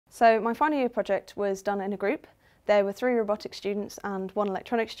So my final year project was done in a group. There were 3 robotics students and 1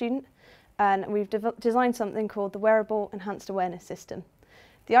 electronics student, and we've designed something called the Wearable Enhanced Awareness System.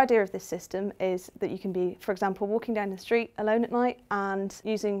 The idea of this system is that you can be, for example, walking down the street alone at night, and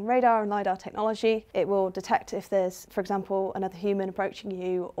using radar and lidar technology, it will detect if there's, for example, another human approaching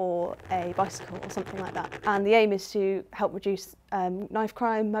you or a bicycle or something like that. And the aim is to help reduce knife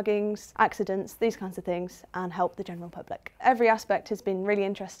crime, muggings, accidents, these kinds of things, and help the general public. Every aspect has been really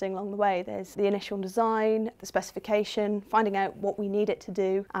interesting along the way. There's the initial design, the specification, finding out what we need it to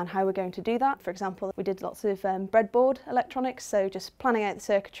do and how we're going to do that. For example, we did lots of breadboard electronics, so just planning out the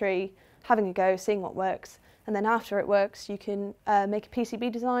circuitry, having a go, seeing what works, and then after it works you can make a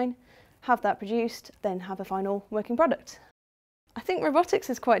PCB design, have that produced, then have a final working product. I think robotics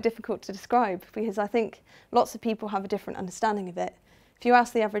is quite difficult to describe because I think lots of people have a different understanding of it. If you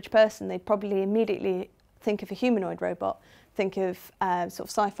ask the average person, they'd probably immediately think of a humanoid robot, think of sort of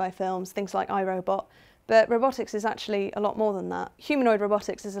sci-fi films, things like iRobot, but robotics is actually a lot more than that. Humanoid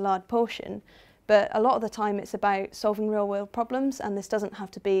robotics is a large portion, but a lot of the time it's about solving real-world problems, and this doesn't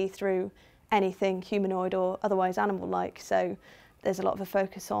have to be through anything humanoid or otherwise animal-like. So there's a lot of a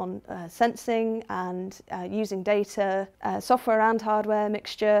focus on sensing and using data, software and hardware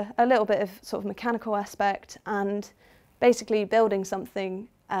mixture, a little bit of sort of mechanical aspect, and basically building something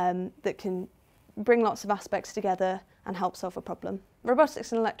that can bring lots of aspects together and help solve a problem.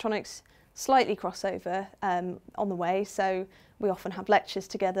 Robotics and electronics slightly crossover on the way, so we often have lectures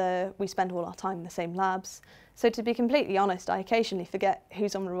together, we spend all our time in the same labs. So to be completely honest, I occasionally forget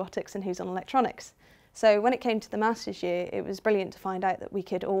who's on robotics and who's on electronics. So when it came to the master's year, it was brilliant to find out that we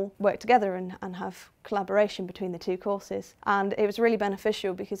could all work together and have collaboration between the 2 courses. And it was really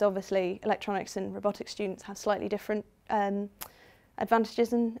beneficial because obviously electronics and robotics students have slightly different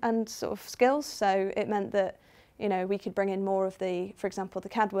advantages and sort of skills. So it meant that, you know, we could bring in more of the, for example, the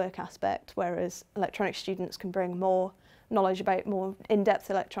CAD work aspect, whereas electronics students can bring more knowledge about more in-depth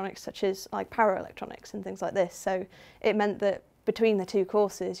electronics, such as like power electronics and things like this. So it meant that between the 2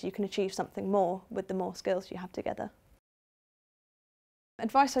 courses you can achieve something more with the more skills you have together.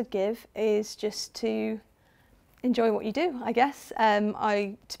 Advice I'd give is just to enjoy what you do, I guess.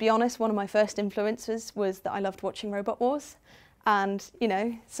 To be honest, one of my first influences was that I loved watching Robot Wars, and you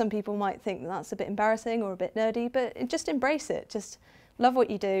know, some people might think that that's a bit embarrassing or a bit nerdy, but just embrace it. Just love what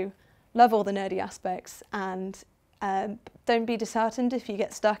you do, love all the nerdy aspects, and don't be disheartened if you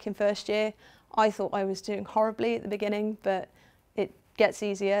get stuck in first year. I thought I was doing horribly at the beginning, but it gets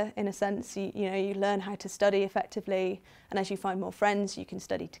easier in a sense. You know, you learn how to study effectively, and as you find more friends, you can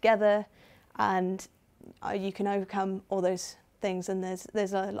study together, and you can overcome all those things. And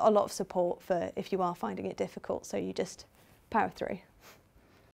there's a lot of support for if you are finding it difficult. So you just power through.